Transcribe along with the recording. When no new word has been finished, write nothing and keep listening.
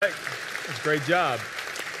Great job.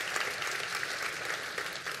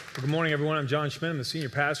 Well, good morning, everyone. I'm John Schmidt. I'm the senior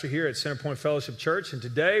pastor here at Centerpoint Fellowship Church, and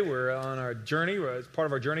today we're on our journey. It's part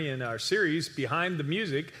of our journey in our series, Behind the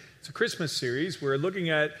Music. It's a Christmas series. We're looking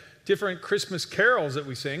at different Christmas carols that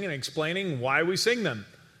we sing and explaining why we sing them.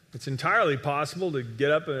 It's entirely possible to get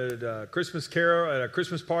up at a Christmas carol, at a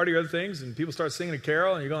Christmas party or other things, and people start singing a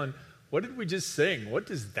carol, and you're going, what did we just sing? What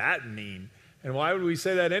does that mean? And why would we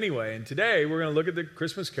say that anyway? And today we're going to look at the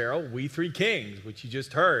Christmas carol, We Three Kings, which you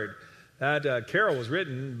just heard. That carol was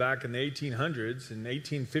written back in the 1800s, in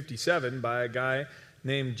 1857, by a guy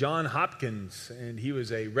named John Hopkins. And he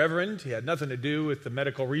was a reverend. He had nothing to do with the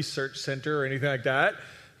Medical Research Center or anything like that.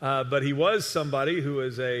 But he was somebody who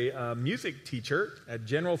was a music teacher at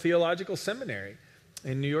General Theological Seminary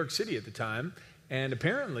in New York City at the time. And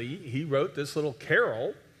apparently he wrote this little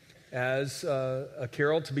carol as a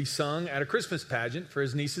carol to be sung at a Christmas pageant for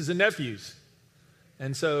his nieces and nephews.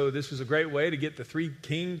 And so this was a great way to get three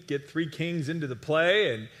kings into the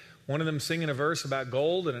play, and one of them singing a verse about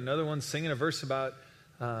gold, and another one singing a verse about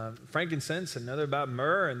frankincense, another about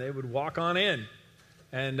myrrh, and they would walk on in.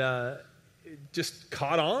 And it just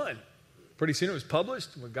caught on. Pretty soon it was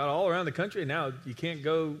published. We got all around the country, and now you can't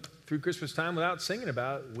go through Christmas time without singing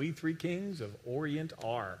about We Three Kings of Orient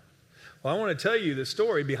are. Well, I want to tell you the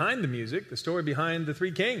story behind the music, the story behind the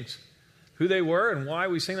three kings, who they were and why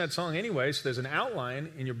we sing that song anyway. So there's an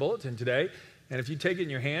outline in your bulletin today. And if you take it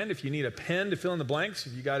in your hand, if you need a pen to fill in the blanks,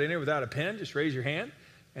 if you got in here without a pen, just raise your hand.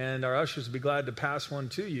 And our ushers will be glad to pass one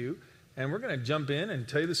to you. And we're going to jump in and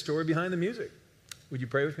tell you the story behind the music. Would you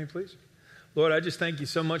pray with me, please? Lord, I just thank you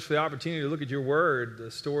so much for the opportunity to look at your word.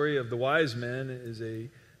 The story of the wise men is a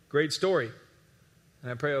great story. And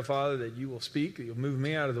I pray, oh Father, that you will speak, that you'll move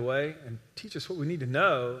me out of the way and teach us what we need to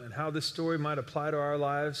know and how this story might apply to our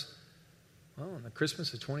lives. Well, on the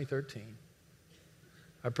Christmas of 2013.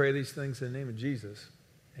 I pray these things in the name of Jesus.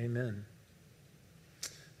 Amen.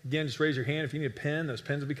 Again, just raise your hand. If you need a pen, those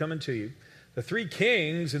pens will be coming to you. The three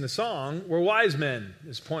kings in the song were wise men.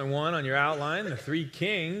 This is point one on your outline. The three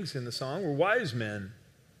kings in the song were wise men.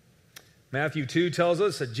 Matthew 2 tells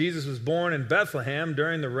us that Jesus was born in Bethlehem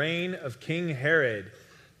during the reign of King Herod.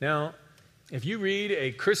 Now, if you read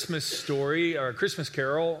a Christmas story or a Christmas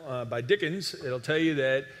carol by Dickens, it'll tell you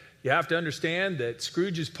that you have to understand that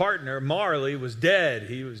Scrooge's partner, Marley, was dead.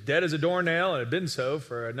 He was dead as a doornail and had been so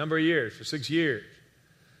for a number of years, for 6 years.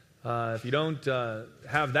 If you don't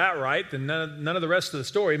have that right, then none of the rest of the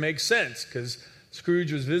story makes sense, because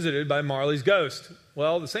Scrooge was visited by Marley's ghost.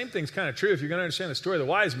 Well, the same thing's kind of true. If you're going to understand the story of the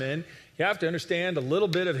wise men, you have to understand a little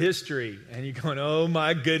bit of history. And you're going, oh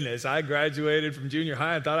my goodness, I graduated from junior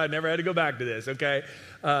high and thought I'd never had to go back to this, okay?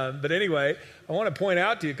 But anyway, I want to point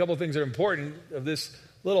out to you a couple of things that are important of this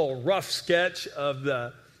little rough sketch of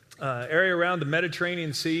the area around the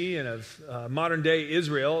Mediterranean Sea and of modern-day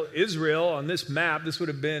Israel. Israel, on this map, this would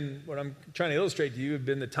have been, what I'm trying to illustrate to you, had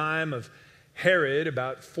been the time of Herod,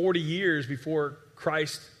 about 40 years before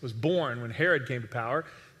Christ was born, when Herod came to power.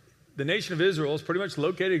 The nation of Israel is pretty much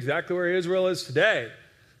located exactly where Israel is today.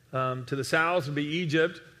 To the south would be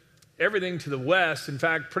Egypt. Everything to the west, in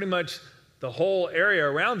fact, pretty much the whole area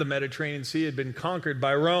around the Mediterranean Sea had been conquered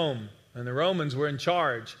by Rome. And the Romans were in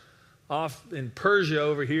charge. Off in Persia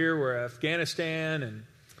over here, where Afghanistan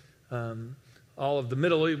and all of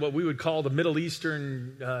the what we would call the Middle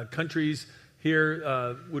Eastern countries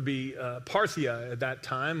here would be Parthia at that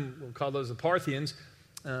time. We'll call those the Parthians.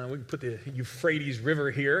 We can put the Euphrates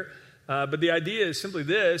River here. But the idea is simply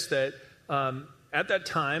this, that at that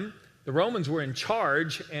time, the Romans were in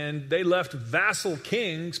charge, and they left vassal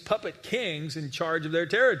kings, puppet kings, in charge of their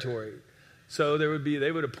territory. So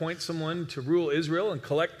they would appoint someone to rule Israel and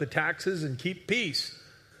collect the taxes and keep peace.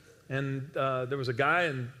 And there was a guy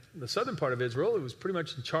in the southern part of Israel who was pretty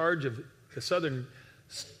much in charge of the southern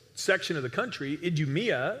section of the country,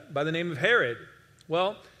 Idumea, by the name of Herod.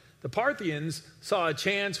 Well, the Parthians saw a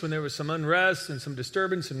chance when there was some unrest and some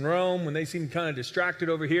disturbance in Rome, when they seemed kind of distracted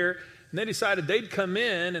over here, and they decided they'd come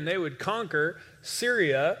in and they would conquer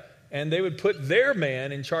Syria, and they would put their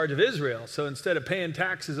man in charge of Israel. So instead of paying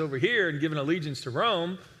taxes over here and giving allegiance to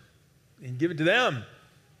Rome, and give it to them.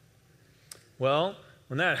 Well,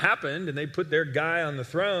 when that happened and they put their guy on the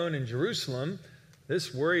throne in Jerusalem,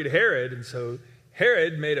 this worried Herod. And so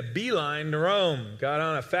Herod made a beeline to Rome, got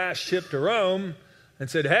on a fast ship to Rome and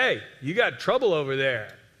said, hey, you got trouble over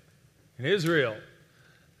there in Israel.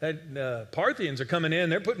 That Parthians are coming in.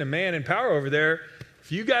 They're putting a man in power over there.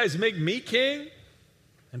 If you guys make me king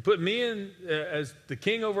and put me in as the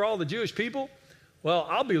king over all the Jewish people, well,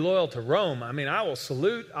 I'll be loyal to Rome. I mean, I will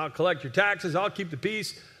salute, I'll collect your taxes, I'll keep the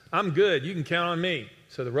peace. I'm good. You can count on me.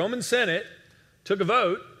 So the Roman Senate took a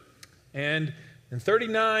vote, And in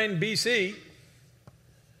 39 BC,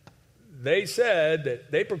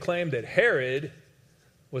 they proclaimed that Herod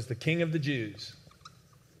was the king of the Jews.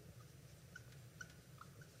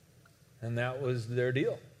 And that was their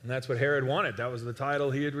deal. And that's what Herod wanted. That was the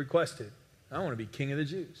title he had requested. I want to be king of the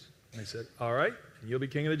Jews. And they said, all right, you'll be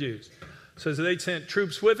king of the Jews. So they sent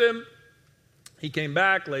troops with him. He came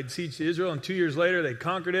back, laid siege to Israel, and 2 years later they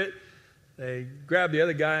conquered it. They grabbed the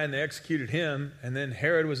other guy and they executed him, and then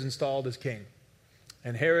Herod was installed as king.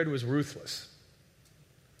 And Herod was ruthless.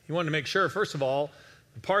 He wanted to make sure, first of all,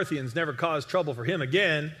 the Parthians never caused trouble for him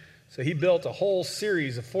again, so he built a whole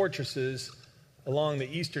series of fortresses along the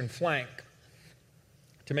eastern flank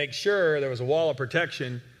to make sure there was a wall of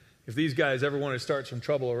protection if these guys ever wanted to start some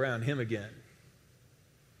trouble around him again.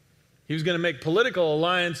 He was going to make political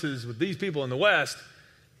alliances with these people in the west.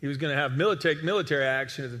 He was going to have military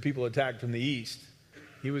action if the people attacked from the east.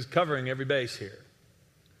 He was covering every base here.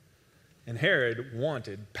 And Herod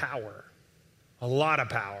wanted power, a lot of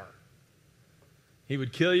power. He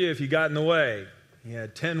would kill you if you got in the way. He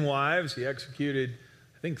had 10 wives. He executed,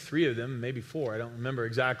 I think, 3 of them, maybe 4. I don't remember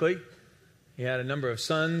exactly. He had a number of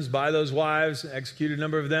sons by those wives, executed a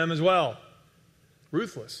number of them as well.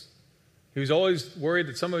 Ruthless. He was always worried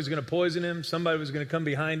that somebody was going to poison him, somebody was going to come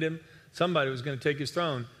behind him, somebody was going to take his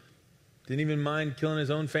throne. Didn't even mind killing his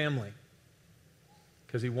own family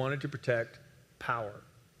because he wanted to protect power.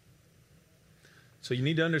 So you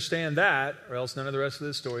need to understand that, or else none of the rest of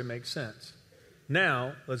this story makes sense.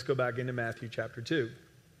 Now, let's go back into Matthew chapter 2.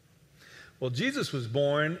 Well, Jesus was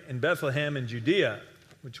born in Bethlehem in Judea,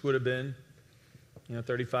 which would have been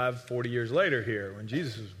 35, 40 years later here when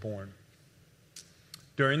Jesus was born,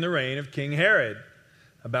 during the reign of King Herod.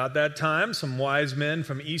 About that time, some wise men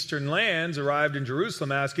from eastern lands arrived in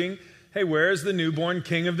Jerusalem asking, hey, where is the newborn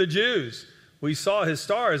king of the Jews? We saw his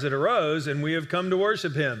star as it arose, and we have come to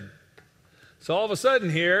worship him. So all of a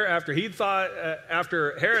sudden here, after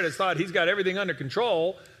Herod has thought he's got everything under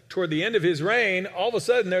control, toward the end of his reign, all of a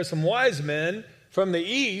sudden there's some wise men from the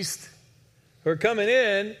east who are coming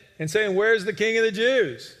in and saying, where's the king of the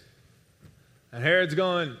Jews? And Herod's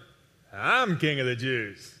going, I'm king of the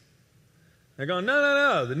Jews. They're going,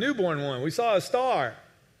 no, the newborn one. We saw a star.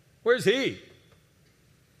 Where's he?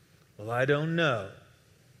 Well, I don't know.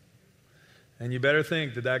 And you better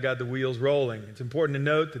think that got the wheels rolling. It's important to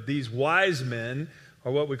note that these wise men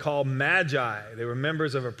are what we call magi. They were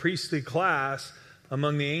members of a priestly class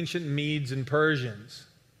among the ancient Medes and Persians.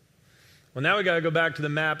 Well, now we got to go back to the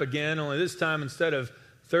map again, only this time instead of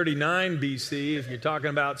 39 BC, if you're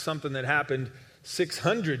talking about something that happened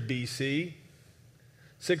 600 BC,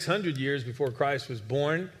 600 years before Christ was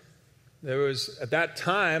born, there was, at that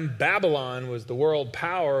time, Babylon was the world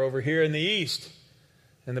power over here in the east.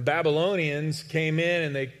 And the Babylonians came in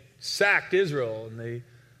and they sacked Israel, and they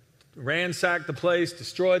ransacked the place,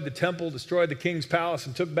 destroyed the temple, destroyed the king's palace,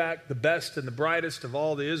 and took back the best and the brightest of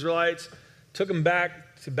all the Israelites, took them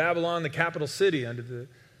back to Babylon, the capital city, under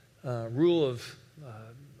the rule of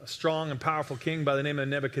a strong and powerful king by the name of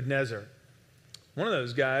Nebuchadnezzar. One of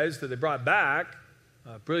those guys that they brought back,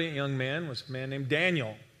 a brilliant young man, was a man named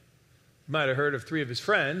Daniel. You might have heard of 3 of his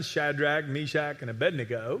friends, Shadrach, Meshach, and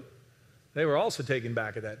Abednego. They were also taken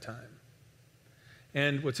back at that time.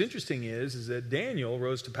 And what's interesting is that Daniel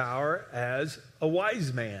rose to power as a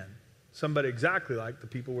wise man, somebody exactly like the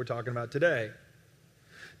people we're talking about today.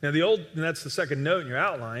 Now, and that's the second note in your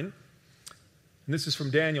outline. And this is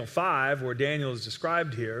from Daniel 5, where Daniel is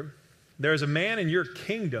described here. There is a man in your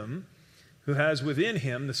kingdom who has within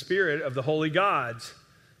him the spirit of the holy gods.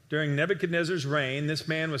 During Nebuchadnezzar's reign, this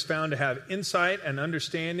man was found to have insight and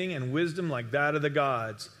understanding and wisdom like that of the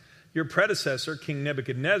gods. Your predecessor, King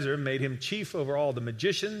Nebuchadnezzar, made him chief over all the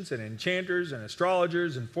magicians and enchanters and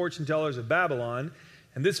astrologers and fortune tellers of Babylon.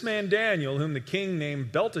 And this man Daniel, whom the king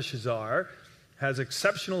named Belteshazzar, has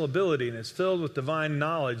exceptional ability and is filled with divine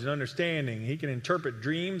knowledge and understanding. He can interpret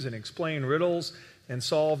dreams and explain riddles and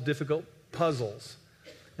solve difficult puzzles.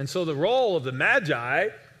 And so the role of the Magi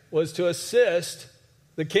was to assist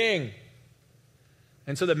the king.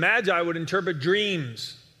 And so the Magi would interpret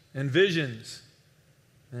dreams and visions.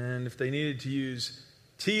 And if they needed to use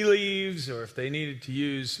tea leaves, or if they needed to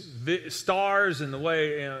use stars in the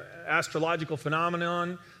way, astrological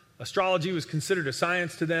phenomenon, astrology was considered a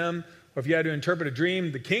science to them. Or if you had to interpret a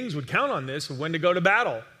dream, the kings would count on this of when to go to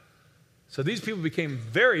battle. So these people became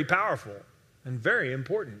very powerful and very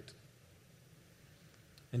important.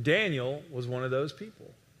 And Daniel was one of those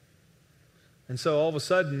people. And so all of a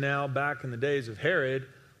sudden now, back in the days of Herod,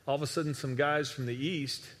 all of a sudden some guys from the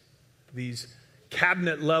east, these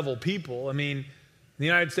cabinet level people, In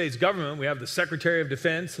the United States government, we have the Secretary of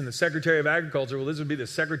Defense and the Secretary of Agriculture. Well, this would be the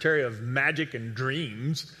Secretary of Magic and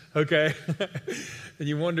Dreams, okay? And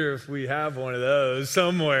you wonder if we have one of those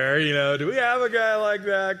somewhere, Do we have a guy like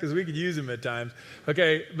that? Because we could use him at times.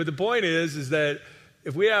 Okay, but the point is that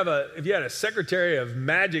if you had a Secretary of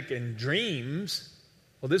Magic and Dreams,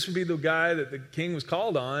 well, this would be the guy that the king was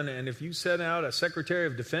called on. And if you sent out a Secretary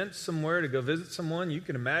of Defense somewhere to go visit someone, you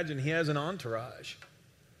can imagine he has an entourage.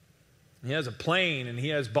 He has a plane, and he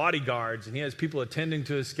has bodyguards, and he has people attending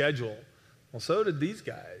to his schedule. Well, so did these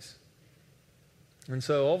guys. And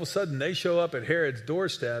so all of a sudden, they show up at Herod's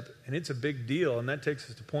doorstep, and it's a big deal. And that takes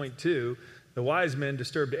us to point 2. The wise men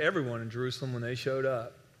disturbed everyone in Jerusalem when they showed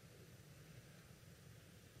up.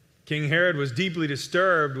 King Herod was deeply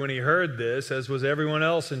disturbed when he heard this, as was everyone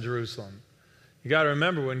else in Jerusalem. You got to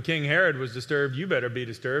remember, when King Herod was disturbed, you better be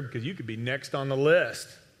disturbed, because you could be next on the list.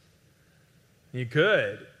 You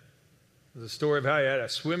could. There's a story of how he had a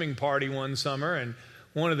swimming party one summer, and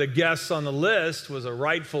one of the guests on the list was a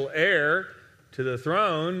rightful heir to the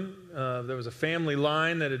throne. There was a family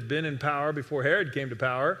line that had been in power before Herod came to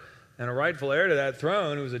power, and a rightful heir to that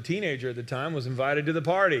throne, who was a teenager at the time, was invited to the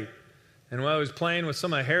party. And while he was playing with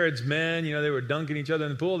some of Herod's men, they were dunking each other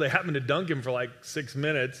in the pool. They happened to dunk him for like 6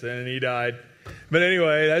 minutes, and he died. But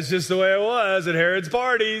anyway, that's just the way it was at Herod's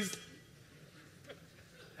parties.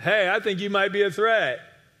 Hey, I think you might be a threat.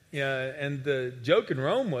 Yeah, and the joke in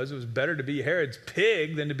Rome was it was better to be Herod's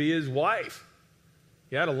pig than to be his wife.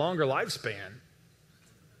 He had a longer lifespan.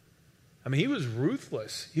 I mean, he was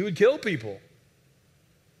ruthless. He would kill people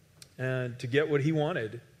to get what he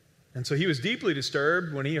wanted. And so he was deeply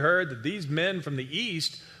disturbed when he heard that these men from the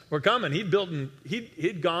east were coming.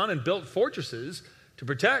 He'd gone and built fortresses to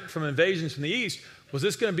protect from invasions from the east. Was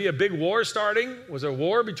this going to be a big war starting? Was there a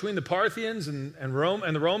war between the Parthians and Rome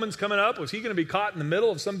and the Romans coming up? Was he going to be caught in the middle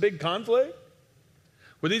of some big conflict?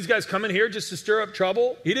 Were these guys coming here just to stir up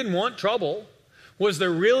trouble? He didn't want trouble. Was there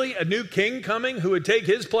really a new king coming who would take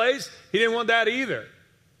his place? He didn't want that either.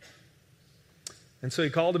 And so he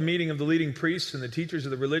called a meeting of the leading priests and the teachers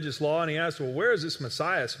of the religious law, and he asked, well, where is this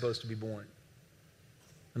Messiah supposed to be born?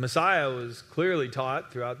 The Messiah was clearly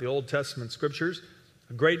taught throughout the Old Testament scriptures,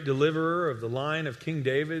 a great deliverer of the line of King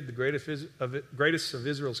David, the greatest of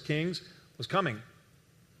Israel's kings, was coming.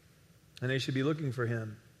 And they should be looking for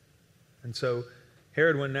him. And so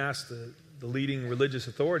Herod went and asked the leading religious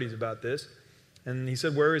authorities about this. And he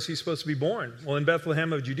said, where is he supposed to be born? Well, in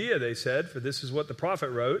Bethlehem of Judea, they said, for this is what the prophet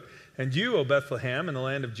wrote. And you, O Bethlehem, in the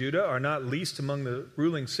land of Judah, are not least among the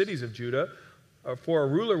ruling cities of Judah, for a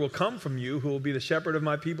ruler will come from you who will be the shepherd of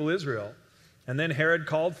my people Israel. And then Herod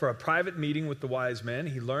called for a private meeting with the wise men.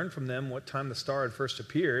 He learned from them what time the star had first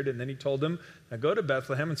appeared, and then he told them, now go to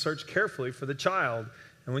Bethlehem and search carefully for the child.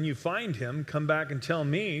 And when you find him, come back and tell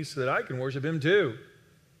me so that I can worship him too.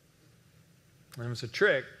 And it was a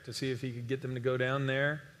trick to see if he could get them to go down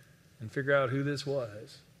there and figure out who this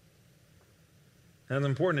was. And it's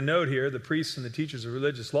important to note here, the priests and the teachers of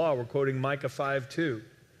religious law were quoting Micah 5:2.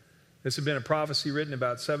 This had been a prophecy written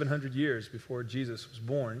about 700 years before Jesus was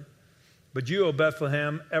born. But you, O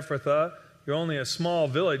Bethlehem, Ephrathah, you're only a small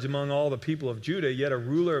village among all the people of Judah, yet a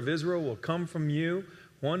ruler of Israel will come from you,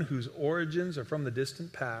 one whose origins are from the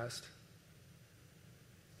distant past.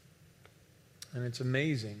 And it's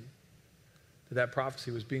amazing that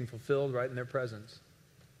prophecy was being fulfilled right in their presence.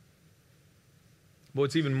 But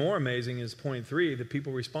what's even more amazing is point 3, that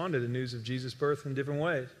people responded to the news of Jesus' birth in different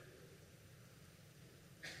ways.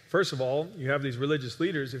 First of all, you have these religious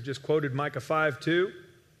leaders who've just quoted Micah 5:2.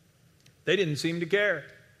 They didn't seem to care.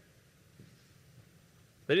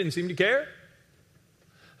 They didn't seem to care.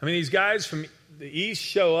 I mean, these guys from the east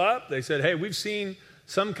show up. They said, hey, we've seen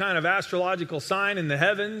some kind of astrological sign in the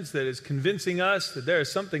heavens that is convincing us that there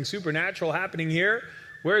is something supernatural happening here.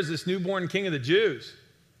 Where is this newborn king of the Jews?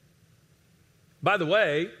 By the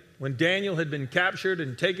way, when Daniel had been captured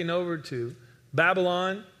and taken over to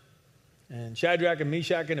Babylon, and Shadrach and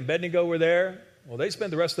Meshach and Abednego were there, well, they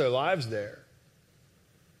spent the rest of their lives there.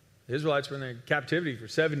 The Israelites were in their captivity for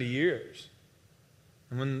 70 years.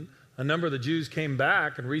 And when a number of the Jews came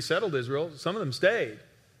back and resettled Israel, some of them stayed.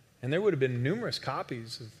 And there would have been numerous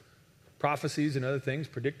copies of prophecies and other things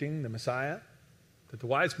predicting the Messiah that the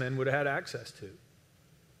wise men would have had access to.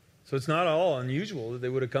 So it's not at all unusual that they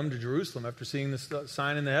would have come to Jerusalem after seeing this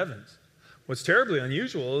sign in the heavens. What's terribly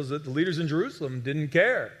unusual is that the leaders in Jerusalem didn't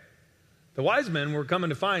care. The wise men were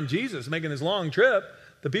coming to find Jesus, making this long trip.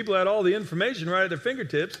 The people had all the information right at their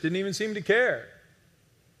fingertips, didn't even seem to care.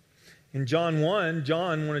 In John 1,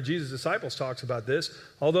 John, one of Jesus' disciples, talks about this.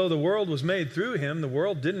 Although the world was made through him, the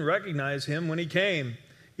world didn't recognize him when he came.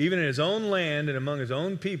 Even in his own land and among his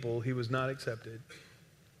own people, he was not accepted.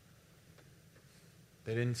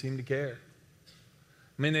 They didn't seem to care.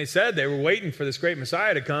 I mean, they said they were waiting for this great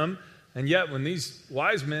Messiah to come, and yet when these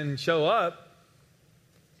wise men show up,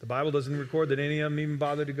 the Bible doesn't record that any of them even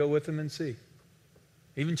bothered to go with them and see.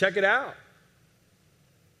 Even check it out.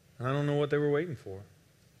 And I don't know what they were waiting for.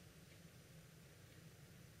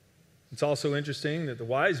 It's also interesting that the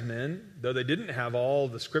wise men, though they didn't have all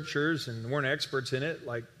the scriptures and weren't experts in it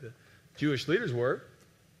like the Jewish leaders were,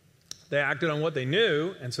 they acted on what they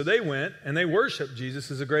knew, and so they went and they worshiped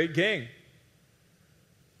Jesus as a great king.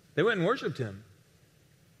 They went and worshiped him.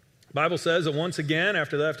 The Bible says that once again,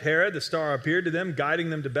 after they left Herod, the star appeared to them, guiding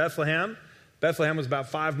them to Bethlehem. Bethlehem was about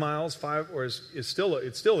 5 miles, it's still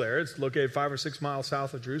there. It's located 5 or 6 miles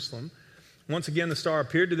south of Jerusalem. Once again, the star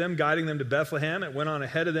appeared to them, guiding them to Bethlehem. It went on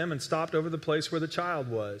ahead of them and stopped over the place where the child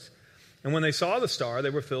was. And when they saw the star, they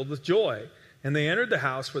were filled with joy. And they entered the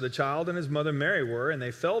house where the child and his mother Mary were, and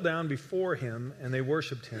they fell down before him, and they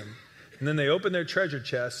worshiped him. And then they opened their treasure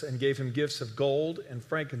chests and gave him gifts of gold and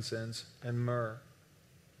frankincense and myrrh.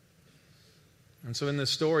 And so in this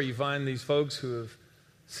story, you find these folks who have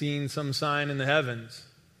seen some sign in the heavens.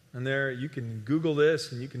 And there, you can Google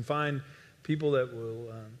this, and you can find people that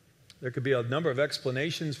will... there could be a number of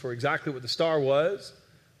explanations for exactly what the star was.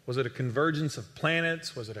 Was it a convergence of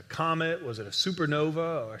planets? Was it a comet? Was it a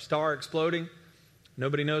supernova or a star exploding?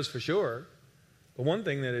 Nobody knows for sure. But one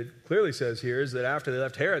thing that it clearly says here is that after they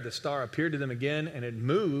left Herod, the star appeared to them again, and it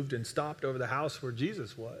moved and stopped over the house where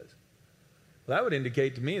Jesus was. Well, that would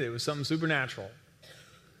indicate to me that it was something supernatural.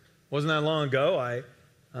 Wasn't that long ago, I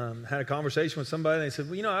had a conversation with somebody, and they said,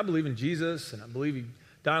 well, I believe in Jesus, and I believe he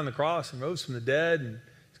died on the cross and rose from the dead, and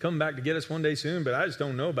coming back to get us one day soon, but I just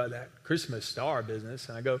don't know about that Christmas star business.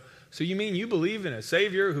 And I go, so you mean you believe in a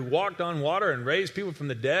Savior who walked on water and raised people from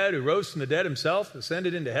the dead, who rose from the dead himself,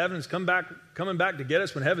 ascended into heaven, is coming back to get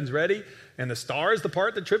us when heaven's ready, and the star is the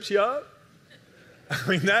part that trips you up? I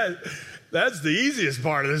mean, that's the easiest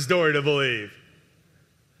part of the story to believe.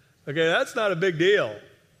 Okay, that's not a big deal.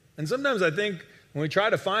 And sometimes I think when we try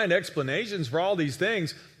to find explanations for all these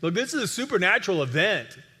things, look, this is a supernatural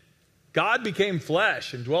event. God became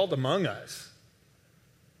flesh and dwelt among us.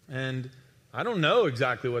 And I don't know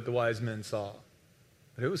exactly what the wise men saw,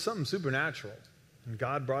 but it was something supernatural, and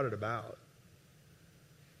God brought it about.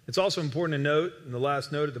 It's also important to note, in the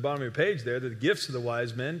last note at the bottom of your page there, that the gifts of the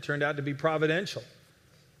wise men turned out to be providential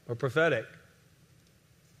or prophetic.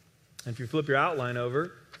 And if you flip your outline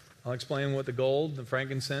over, I'll explain what the gold, the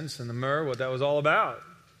frankincense, and the myrrh, what that was all about.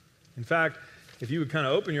 In fact, if you would kind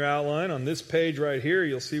of open your outline on this page right here,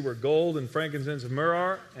 you'll see where gold and frankincense and myrrh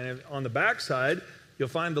are. And on the back side, you'll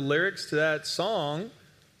find the lyrics to that song,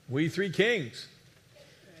 We Three Kings.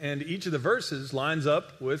 And each of the verses lines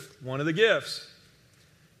up with one of the gifts.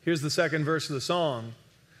 Here's the second verse of the song.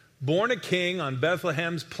 Born a king on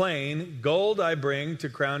Bethlehem's plain, gold I bring to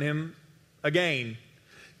crown him again.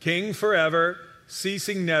 King forever,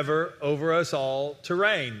 ceasing never, over us all to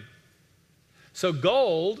reign. So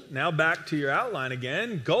gold, now back to your outline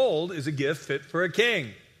again, gold is a gift fit for a king.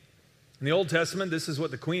 In the Old Testament, this is what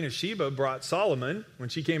the Queen of Sheba brought Solomon when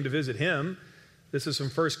she came to visit him. This is from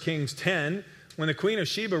 1 Kings 10. When the Queen of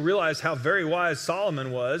Sheba realized how very wise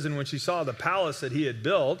Solomon was, and when she saw the palace that he had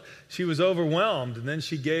built, she was overwhelmed. And then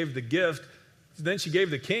she gave the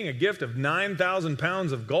king a gift of 9,000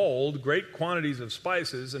 pounds of gold, great quantities of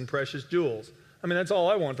spices, and precious jewels. I mean, that's all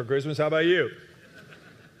I want for Christmas. How about you?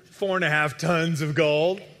 4.5 tons of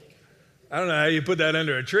gold. I don't know how you put that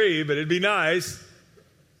under a tree, but it'd be nice.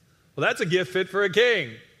 Well, that's a gift fit for a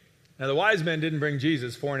king. Now, the wise men didn't bring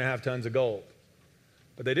Jesus 4.5 tons of gold,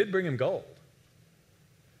 but they did bring him gold.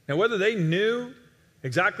 Now, whether they knew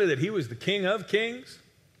exactly that he was the King of Kings,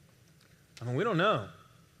 I mean, we don't know.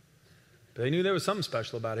 But they knew there was something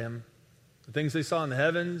special about him. The things they saw in the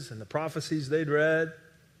heavens and the prophecies they'd read.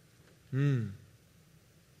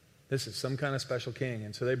 This is some kind of special king.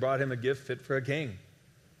 And so they brought him a gift fit for a king,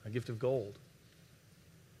 a gift of gold.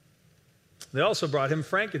 They also brought him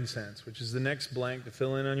frankincense, which is the next blank to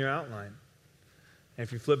fill in on your outline. And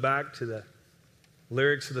if you flip back to the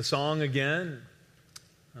lyrics of the song again,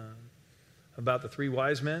 about the three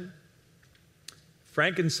wise men.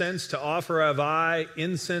 Frankincense to offer have I,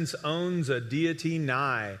 incense owns a deity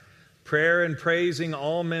nigh. Prayer and praising,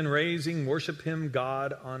 all men raising, worship him,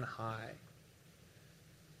 God on high.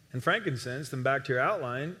 And frankincense, then back to your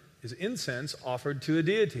outline, is incense offered to a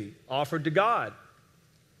deity, offered to God.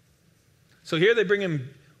 So here they bring him,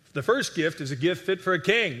 the first gift is a gift fit for a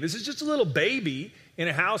king. This is just a little baby in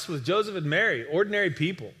a house with Joseph and Mary, ordinary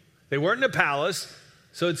people. They weren't in a palace,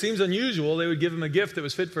 so it seems unusual they would give him a gift that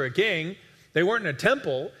was fit for a king. They weren't in a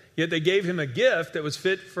temple, yet they gave him a gift that was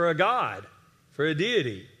fit for a god, for a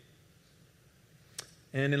deity.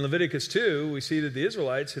 And in Leviticus 2, we see that the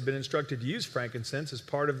Israelites had been instructed to use frankincense as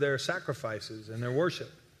part of their sacrifices and their worship.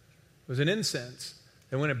 It was an incense.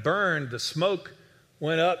 And when it burned, the smoke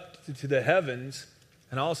went up to the heavens,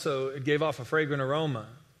 and also it gave off a fragrant aroma.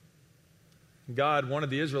 God wanted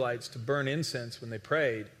the Israelites to burn incense when they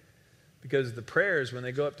prayed, because the prayers, when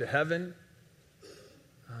they go up to heaven,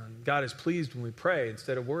 God is pleased when we pray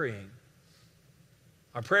instead of worrying.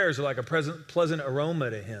 Our prayers are like a pleasant aroma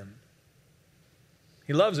to Him.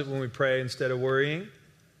 He loves it when we pray instead of worrying.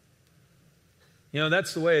 You know,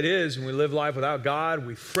 that's the way it is when we live life without God.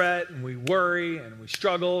 We fret and we worry and we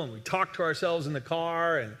struggle and we talk to ourselves in the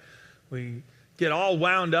car and we get all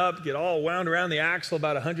wound up, get all wound around the axle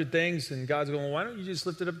about 100 things, and God's going, well, why don't you just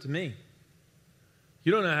lift it up to me?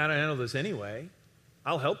 You don't know how to handle this anyway.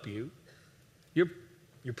 I'll help you.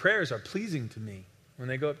 Your prayers are pleasing to me when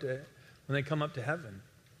they come up to heaven.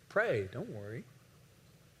 Pray, don't worry.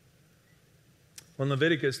 Well, in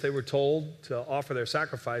Leviticus, they were told to offer their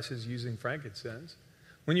sacrifices using frankincense.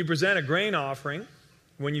 When you present a grain offering,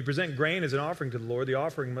 when you present grain as an offering to the Lord, the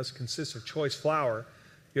offering must consist of choice flour.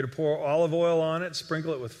 You're to pour olive oil on it,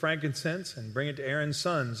 sprinkle it with frankincense, and bring it to Aaron's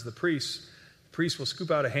sons, the priests. The priest will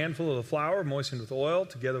scoop out a handful of the flour, moistened with oil,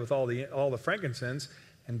 together with all the frankincense,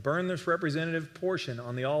 and burn this representative portion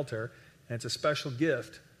on the altar. And it's a special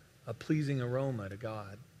gift, a pleasing aroma to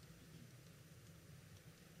God.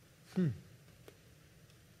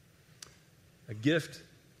 A gift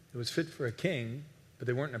that was fit for a king, but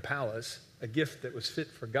they weren't in a palace. A gift that was fit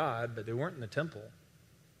for God, but they weren't in the temple.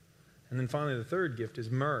 And then finally, the third gift is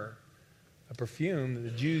myrrh, a perfume that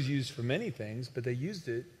the Jews used for many things, but they used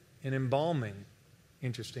it in embalming,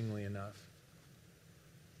 interestingly enough.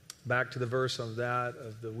 Back to the verse of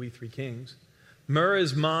the We Three Kings. Myrrh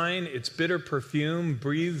is mine, its bitter perfume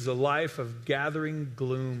breathes a life of gathering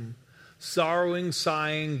gloom, sorrowing,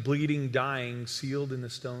 sighing, bleeding, dying, sealed in the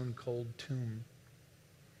stone-cold tomb.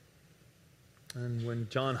 And when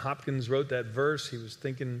John Hopkins wrote that verse, he was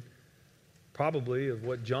thinking probably of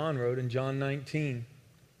what John wrote in John 19.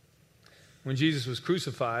 When Jesus was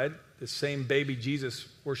crucified, this same baby Jesus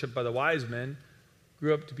worshipped by the wise men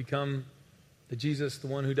grew up to become the Jesus, the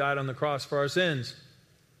one who died on the cross for our sins.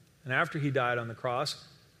 And after he died on the cross,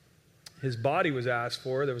 his body was asked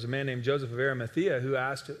for. There was a man named Joseph of Arimathea who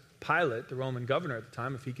asked Pilate, the Roman governor at the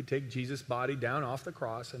time, if he could take Jesus' body down off the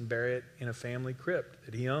cross and bury it in a family crypt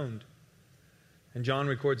that he owned. And John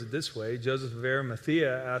records it this way. Joseph of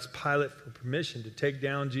Arimathea asked Pilate for permission to take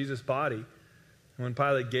down Jesus' body. And when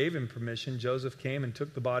Pilate gave him permission, Joseph came and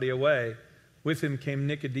took the body away. With him came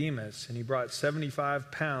Nicodemus, and he brought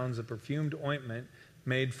 75 pounds of perfumed ointment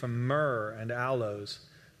made from myrrh and aloes.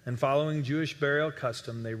 And following Jewish burial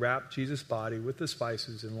custom, they wrapped Jesus' body with the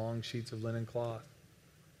spices in long sheets of linen cloth.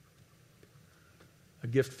 A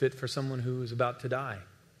gift fit for someone who was about to die.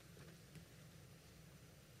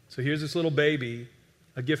 So here's this little baby,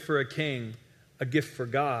 a gift for a king, a gift for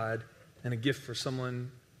God, and a gift for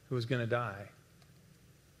someone who was going to die.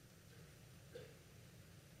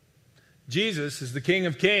 Jesus is the King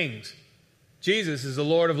of Kings. Jesus is the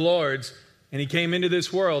Lord of Lords, and He came into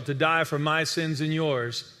this world to die for my sins and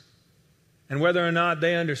yours. And whether or not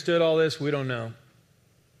they understood all this, we don't know.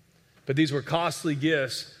 But these were costly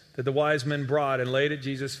gifts that the wise men brought and laid at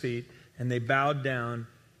Jesus' feet, and they bowed down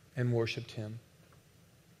and worshiped Him.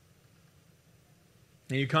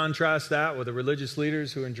 And you contrast that with the religious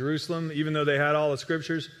leaders who were in Jerusalem, even though they had all the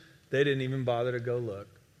scriptures, they didn't even bother to go look.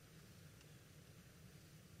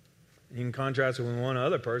 You can contrast it with one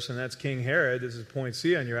other person, that's King Herod. This is point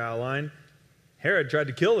C on your outline. Herod tried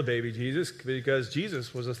to kill the baby Jesus because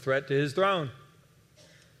Jesus was a threat to his throne.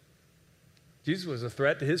 Jesus was a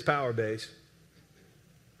threat to his power base.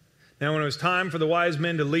 Now, when it was time for the wise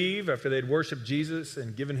men to leave after they'd worshiped Jesus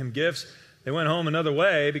and given him gifts, they went home another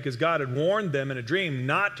way because God had warned them in a dream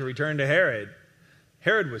not to return to Herod.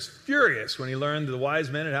 Herod was furious when he learned that the wise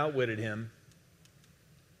men had outwitted him.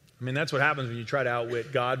 I mean, that's what happens when you try to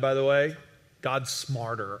outwit God, by the way. God's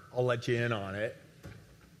smarter. I'll let you in on it.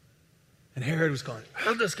 And Herod was going,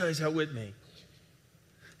 how did this guy's outwit me? And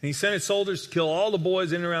he sent his soldiers to kill all the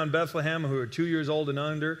boys in and around Bethlehem who were 2 years old and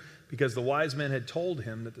under, because the wise men had told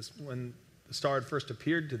him that when the star had first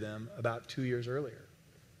appeared to them about 2 years earlier.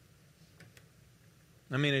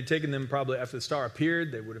 I mean, it had taken them probably after the star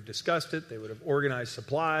appeared, they would have discussed it, they would have organized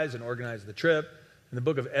supplies and organized the trip. In the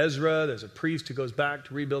book of Ezra, there's a priest who goes back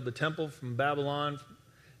to rebuild the temple from Babylon,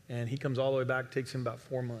 and he comes all the way back, takes him about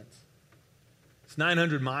 4 months. It's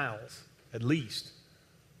 900 miles, at least,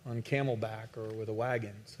 on camelback or with a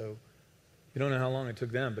wagon. So you don't know how long it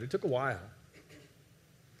took them, but it took a while.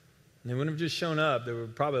 And they wouldn't have just shown up. There were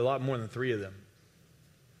probably a lot more than 3 of them.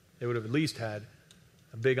 They would have at least had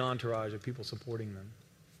a big entourage of people supporting them.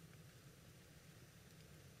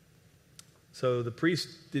 So the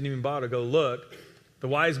priest didn't even bother to go look. The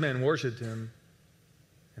wise men worshiped him,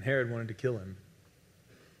 and Herod wanted to kill him.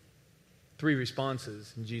 3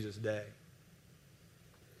 responses in Jesus' day.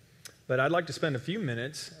 But I'd like to spend a few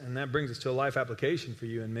minutes, and that brings us to a life application for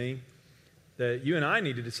you and me, that you and I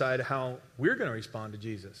need to decide how we're going to respond to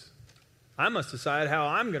Jesus. I must decide how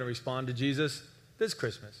I'm going to respond to Jesus this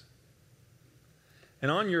Christmas.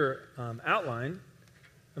 And on your outline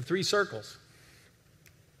of 3 circles.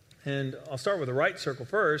 And I'll start with the right circle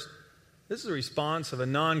first. This is a response of a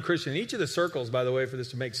non-Christian. Each of the circles, by the way, for this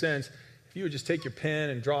to make sense, if you would just take your pen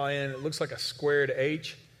and draw in, it looks like a squared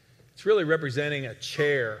H. It's really representing a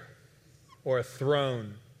chair or a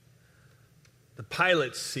throne. The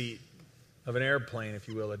pilot's seat of an airplane, if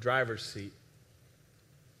you will, a driver's seat.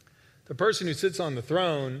 The person who sits on the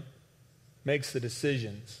throne makes the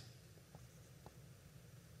decisions.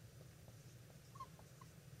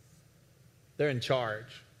 They're in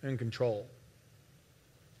charge, in control.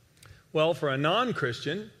 Well, for a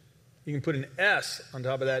non-Christian, you can put an S on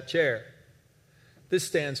top of that chair. This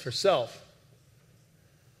stands for self.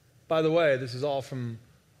 By the way, this is all from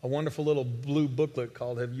a wonderful little blue booklet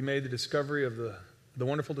called Have You Made the Discovery of the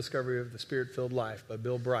Wonderful Discovery of the Spirit-Filled Life by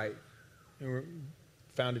Bill Bright, who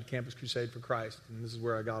founded Campus Crusade for Christ. And this is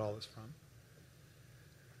where I got all this from.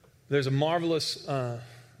 There are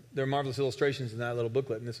marvelous illustrations in that little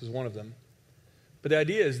booklet, and this is one of them. But the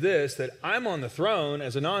idea is this, that I'm on the throne,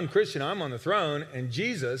 as a non-Christian, I'm on the throne, and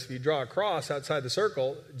Jesus, if you draw a cross outside the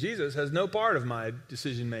circle, Jesus has no part of my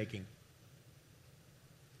decision-making.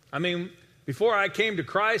 I mean, before I came to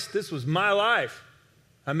Christ, this was my life.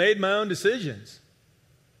 I made my own decisions.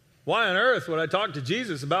 Why on earth would I talk to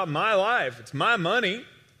Jesus about my life? It's my money.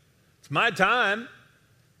 It's my time.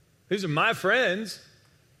 These are my friends.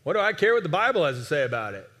 What do I care what the Bible has to say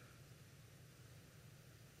about it?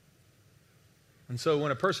 And so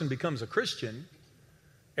when a person becomes a Christian,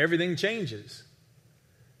 everything changes.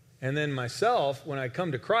 And then myself, when I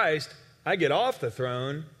come to Christ, I get off the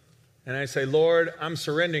throne and I say, Lord, I'm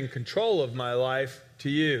surrendering control of my life to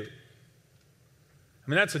you. I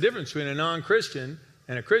mean, that's the difference between a non-Christian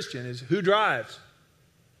and a Christian, is who drives.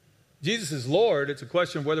 Jesus is Lord. It's a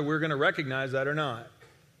question of whether we're going to recognize that or not.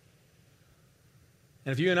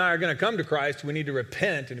 And if you and I are going to come to Christ, we need to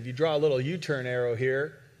repent. And if you draw a little U-turn arrow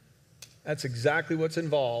here, that's exactly what's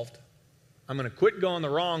involved. I'm going to quit going the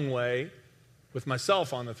wrong way with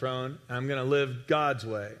myself on the throne, and I'm going to live God's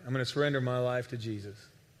way. I'm going to surrender my life to Jesus.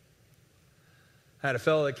 I had a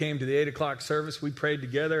fellow that came to the 8 o'clock service. We prayed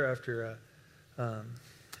together after a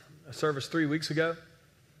service 3 weeks ago,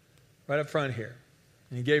 right up front here.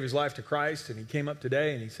 And he gave his life to Christ, and he came up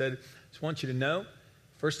today, and he said, I just want you to know,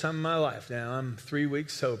 first time in my life now, I'm 3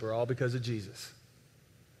 weeks sober, all because of Jesus.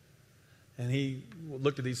 And he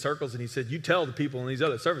looked at these circles and he said, you tell the people in these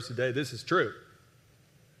other services today this is true.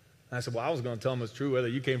 And I said, well, I was going to tell them it's true whether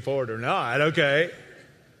you came forward or not, okay?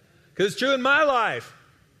 Because it's true in my life.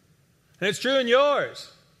 And it's true in yours.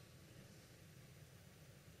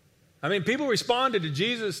 I mean, people responded to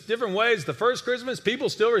Jesus different ways the first Christmas. People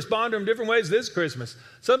still respond to him different ways this Christmas.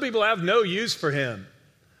 Some people have no use for him.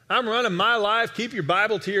 I'm running my life. Keep your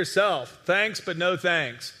Bible to yourself. Thanks, but no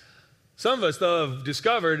thanks. Some of us, though, have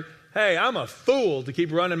discovered, hey, I'm a fool to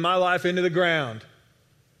keep running my life into the ground.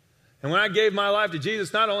 And when I gave my life to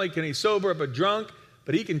Jesus, not only can he sober up a drunk,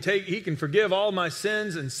 but he can forgive all my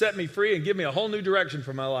sins and set me free and give me a whole new direction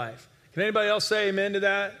for my life. Can anybody else say amen to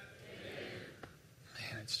that? Amen.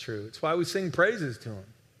 Man, it's true. It's why we sing praises to him.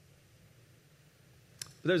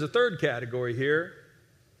 But there's a third category here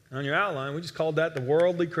on your outline. We just called that the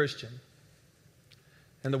worldly Christian.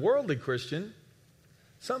 And the worldly Christian,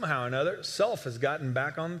 somehow or another, self has gotten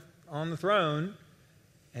back on the throne,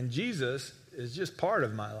 and Jesus is just part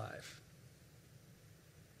of my life.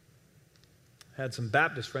 I had some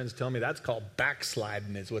Baptist friends tell me that's called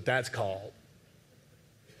backsliding, is what that's called.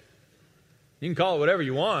 You can call it whatever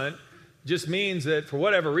you want. It just means that for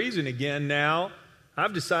whatever reason, again, now,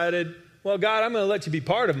 I've decided, well, God, I'm going to let you be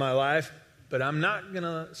part of my life, but I'm not going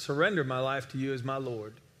to surrender my life to you as my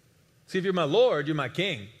Lord. See, if you're my Lord, you're my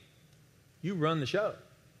king. You run the show.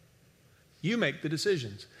 You make the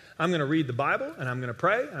decisions. I'm going to read the Bible, and I'm going to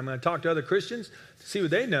pray, and I'm going to talk to other Christians to see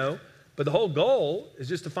what they know. But the whole goal is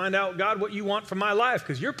just to find out, God, what you want for my life,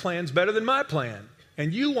 because your plan's better than my plan.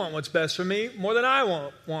 And you want what's best for me more than I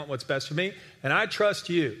want what's best for me, and I trust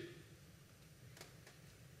you.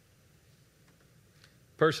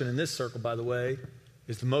 Person in this circle, by the way,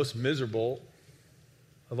 is the most miserable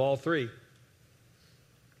of all 3.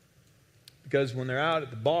 Because when they're out at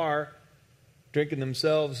the bar drinking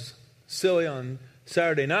themselves silly on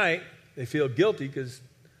Saturday night, they feel guilty because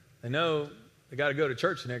they know they got to go to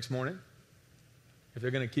church the next morning. If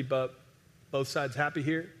they're going to keep up both sides happy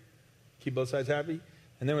here, keep both sides happy.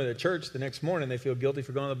 And then when they're at church the next morning, they feel guilty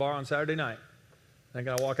for going to the bar on Saturday night. And they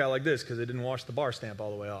got to walk out like this because they didn't wash the bar stamp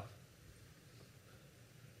all the way off.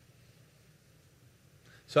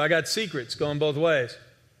 So I got secrets going both ways.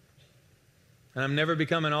 And I'm never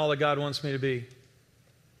becoming all that God wants me to be.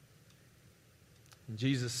 And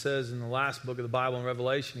Jesus says in the last book of the Bible in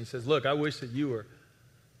Revelation, he says, look, I wish that you were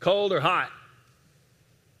cold or hot.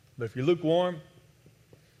 But if you're lukewarm,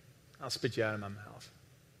 I'll spit you out of my mouth.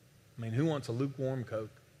 I mean, who wants a lukewarm Coke?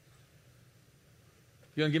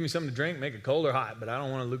 If you're going to give me something to drink, make it cold or hot, but I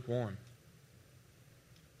don't want it lukewarm.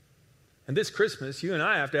 And this Christmas, you and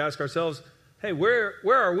I have to ask ourselves, hey, where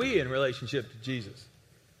are we in relationship to Jesus?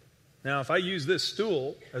 Now, if I use this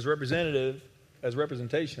stool as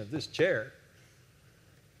representation of this chair,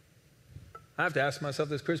 I have to ask myself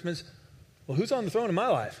this Christmas, well, who's on the throne of my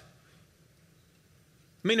life?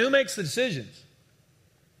 I mean, who makes the decisions?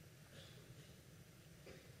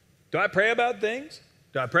 Do I pray about things?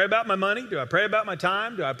 Do I pray about my money? Do I pray about my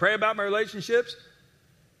time? Do I pray about my relationships?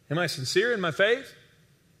 Am I sincere in my faith?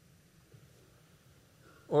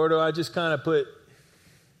 Or do I just kind of put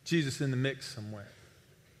Jesus in the mix somewhere?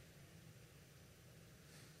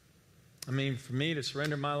 I mean, for me to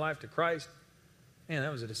surrender my life to Christ, man,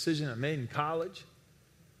 that was a decision I made in college.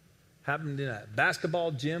 Happened in a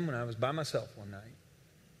basketball gym when I was by myself one night.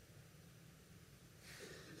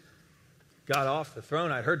 Got off the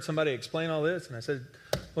throne. I'd heard somebody explain all this, and I said,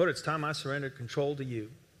 Lord, it's time I surrendered control to you.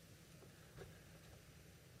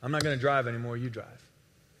 I'm not going to drive anymore, you drive.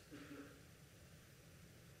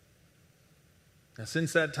 Now,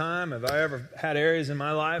 since that time, have I ever had areas in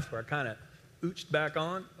my life where I kind of ooched back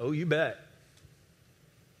on? Oh, you bet.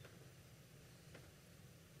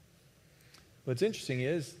 What's interesting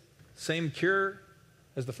is, same cure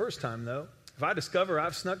as the first time, though. If I discover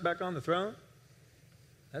I've snuck back on the throne,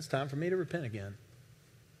 that's time for me to repent again.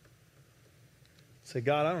 Say,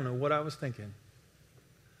 God, I don't know what I was thinking.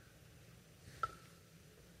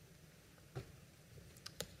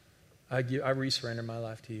 I resurrender my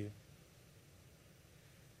life to you.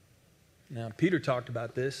 Now, Peter talked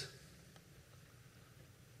about this.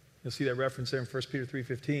 You'll see that reference there in 1 Peter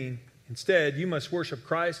 3:15. Instead, you must worship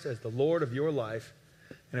Christ as the Lord of your life.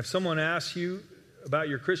 And if someone asks you about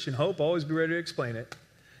your Christian hope, always be ready to explain it.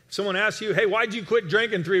 If someone asks you, hey, why'd you quit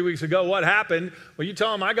drinking 3 weeks ago? What happened? Well, you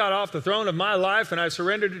tell them I got off the throne of my life and I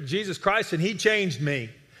surrendered to Jesus Christ and he changed me.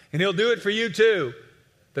 And he'll do it for you too.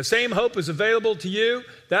 The same hope is available to you.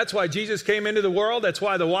 That's why Jesus came into the world. That's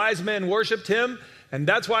why the wise men worshiped him. And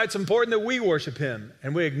that's why it's important that we worship him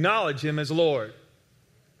and we acknowledge him as Lord.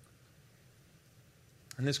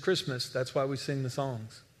 And this Christmas, that's why we sing the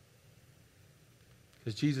songs.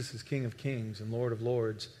 Because Jesus is King of Kings and Lord of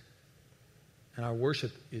Lords. And our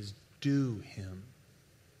worship is due him.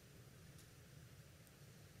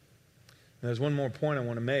 Now, there's one more point I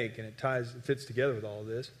want to make, and it fits together with all of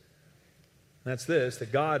this. And that's this,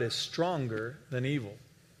 that God is stronger than evil.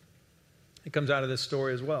 It comes out of this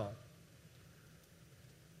story as well.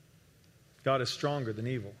 God is stronger than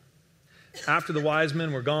evil. After the wise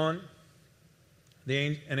men were gone,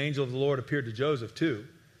 an angel of the Lord appeared to Joseph too,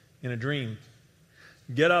 in a dream.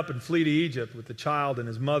 Get up and flee to Egypt with the child and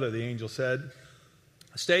his mother, the angel said.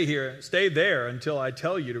 Stay there until I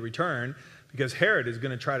tell you to return, because Herod is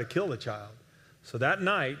going to try to kill the child. So that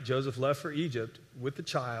night, Joseph left for Egypt with the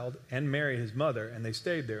child and Mary, his mother, and they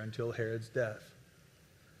stayed there until Herod's death.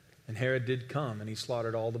 And Herod did come, and he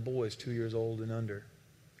slaughtered all the boys 2 years old and under.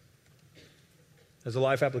 There's a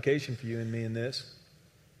life application for you and me in this.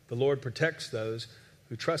 The Lord protects those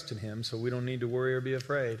who trust in him, so we don't need to worry or be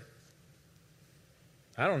afraid.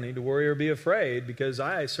 I don't need to worry or be afraid because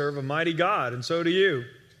I serve a mighty God, and so do you.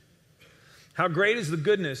 How great is the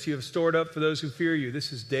goodness you have stored up for those who fear you.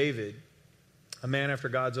 This is David, a man after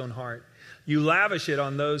God's own heart. You lavish it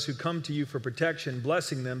on those who come to you for protection,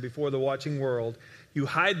 blessing them before the watching world. You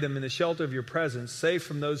hide them in the shelter of your presence, safe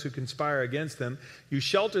from those who conspire against them. You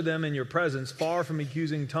shelter them in your presence, far from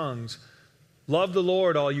accusing tongues. Love the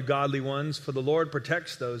Lord, all you godly ones, for the Lord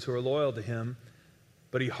protects those who are loyal to him,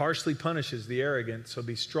 but he harshly punishes the arrogant. So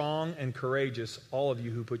be strong and courageous, all of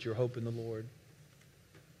you who put your hope in the Lord.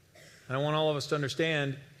 And I want all of us to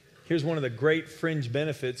understand, here's one of the great fringe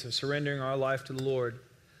benefits of surrendering our life to the Lord.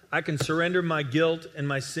 I can surrender my guilt and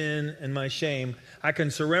my sin and my shame. I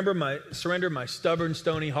can surrender my stubborn,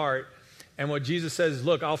 stony heart. And what Jesus says is,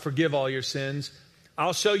 look, I'll forgive all your sins.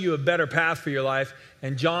 I'll show you a better path for your life.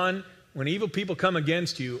 And John, when evil people come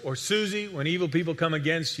against you, or Susie, when evil people come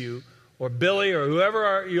against you, or Billy, or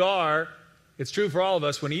whoever you are, It's true for all of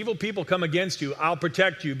us. When evil people come against you, I'll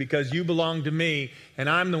protect you because you belong to me and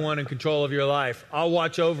I'm the one in control of your life. I'll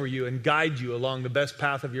watch over you and guide you along the best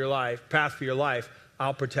path for your life.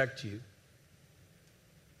 I'll protect you.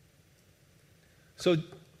 So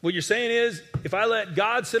what you're saying is, if I let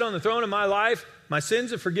God sit on the throne of my life, my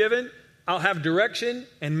sins are forgiven, I'll have direction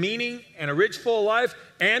and meaning and a rich, full life,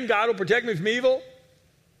 and God will protect me from evil?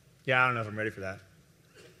 Yeah, I don't know if I'm ready for that.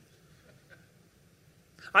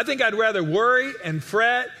 I think I'd rather worry and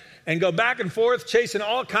fret and go back and forth chasing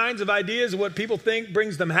all kinds of ideas of what people think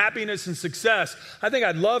brings them happiness and success. I think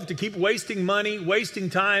I'd love to keep wasting money, wasting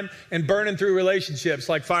time, and burning through relationships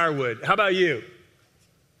like firewood. How about you?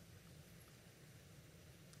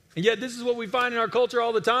 And yet this is what we find in our culture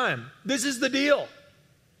all the time. This is the deal.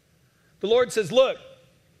 The Lord says, look,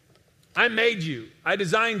 I made you. I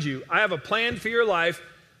designed you. I have a plan for your life.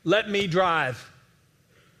 Let me drive.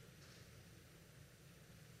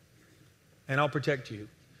 And I'll protect you.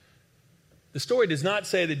 The story does not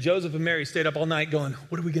say that Joseph and Mary stayed up all night going,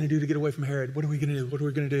 what are we going to do to get away from Herod? What are we going to do? What are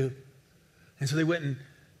we going to do? And so they went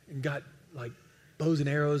and got like bows and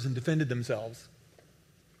arrows and defended themselves.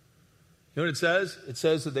 You know what it says? It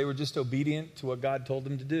says that they were just obedient to what God told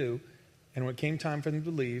them to do. And when it came time for them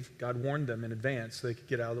to leave, God warned them in advance so they could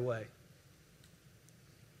get out of the way.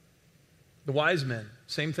 The wise men,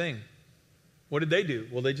 same thing. What did they do?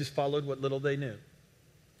 Well, they just followed what little they knew.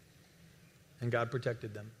 And God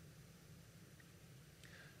protected them.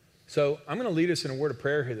 So I'm going to lead us in a word of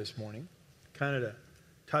prayer here this morning, kind of to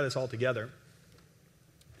tie this all together.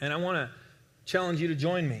 And I want to challenge you to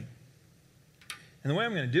join me. And the way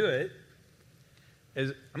I'm going to do it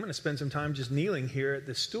is I'm going to spend some time just kneeling here at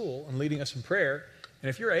this stool and leading us in prayer.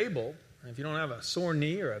 And if you're able, if you don't have a sore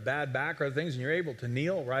knee or a bad back or other things, and you're able to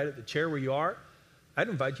kneel right at the chair where you are, I'd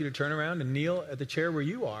invite you to turn around and kneel at the chair where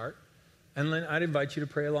you are, and then I'd invite you to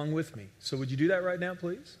pray along with me. So would you do that right now,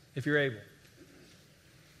 please, if you're able?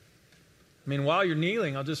 I mean, while you're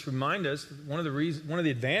kneeling, I'll just remind us, one of the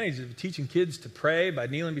advantages of teaching kids to pray by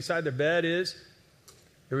kneeling beside their bed is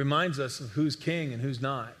it reminds us of who's king and who's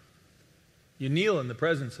not. You kneel in the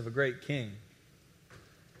presence of a great king.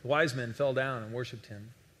 The wise men fell down and worshiped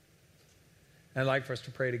him. And I'd like for us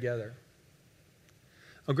to pray together.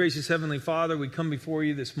 Oh, gracious Heavenly Father, we come before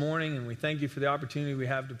you this morning and we thank you for the opportunity we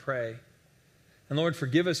have to pray. And Lord,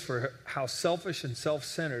 forgive us for how selfish and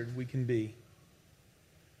self-centered we can be.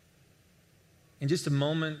 In just a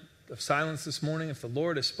moment of silence this morning, if the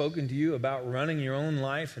Lord has spoken to you about running your own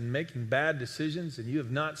life and making bad decisions and you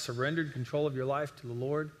have not surrendered control of your life to the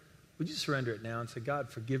Lord, would you surrender it now and say, God,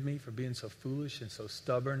 forgive me for being so foolish and so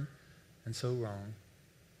stubborn and so wrong.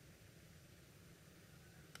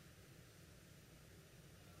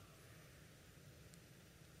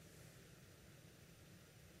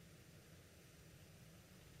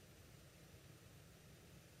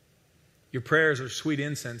 Your prayers are sweet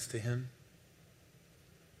incense to him.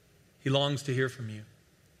 He longs to hear from you.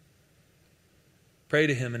 Pray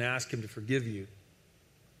to him and ask him to forgive you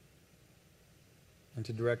and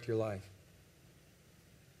to direct your life.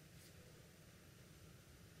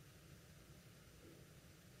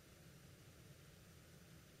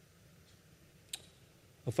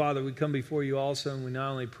 Well, Father, we come before you also, and we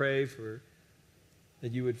not only pray for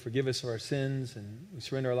that you would forgive us of our sins and we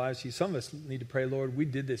surrender our lives to you. Some of us need to pray, Lord, we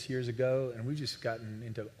did this years ago and we've just gotten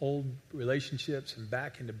into old relationships and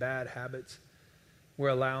back into bad habits. We're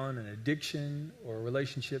allowing an addiction or a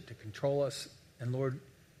relationship to control us. And Lord,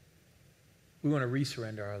 we want to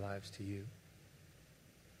resurrender our lives to you.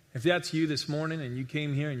 If that's you this morning and you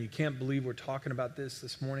came here and you can't believe we're talking about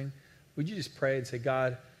this morning, would you just pray and say,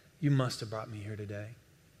 God, you must have brought me here today.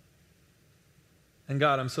 And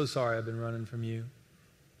God, I'm so sorry I've been running from you.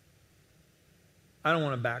 I don't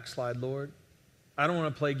want to backslide, Lord. I don't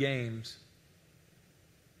want to play games.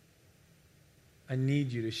 I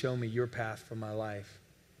need you to show me your path for my life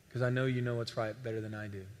because I know you know what's right better than I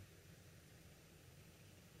do.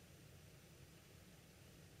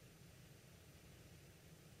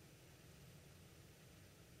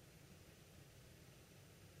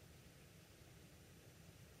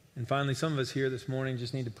 And finally, some of us here this morning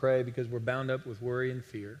just need to pray because we're bound up with worry and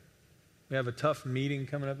fear. We have a tough meeting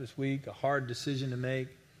coming up this week, a hard decision to make.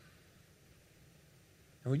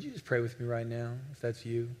 And would you just pray with me right now, if that's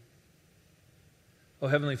you? Oh,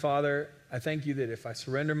 Heavenly Father, I thank you that if I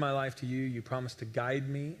surrender my life to you, you promise to guide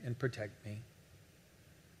me and protect me.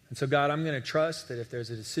 And so, God, I'm going to trust that if there's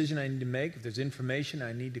a decision I need to make, if there's information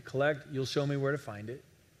I need to collect, you'll show me where to find it.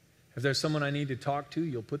 If there's someone I need to talk to,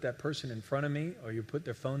 you'll put that person in front of me or you'll put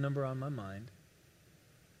their phone number on my mind.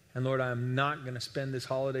 And Lord, I am not going to spend this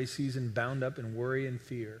holiday season bound up in worry and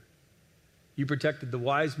fear. You protected the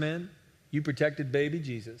wise men. You protected baby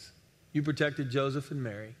Jesus. You protected Joseph and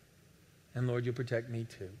Mary. And Lord, you'll protect me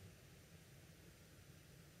too.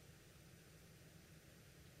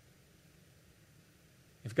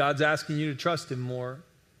 If God's asking you to trust him more,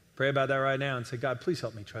 pray about that right now and say, God, please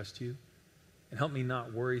help me trust you. And help me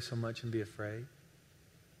not worry so much and be afraid.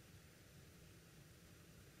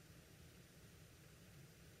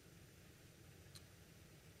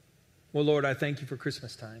 Well, Lord, I thank you for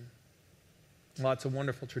Christmas time. Lots of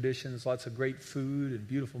wonderful traditions, lots of great food and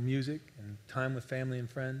beautiful music and time with family and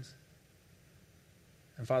friends.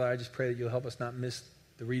 And Father, I just pray that you'll help us not miss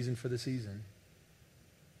the reason for the season.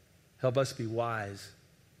 Help us be wise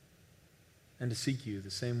and to seek you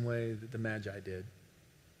the same way that the Magi did.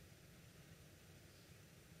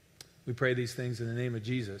 We pray these things in the name of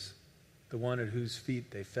Jesus, the one at whose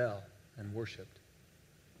feet they fell and worshiped.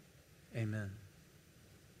 Amen.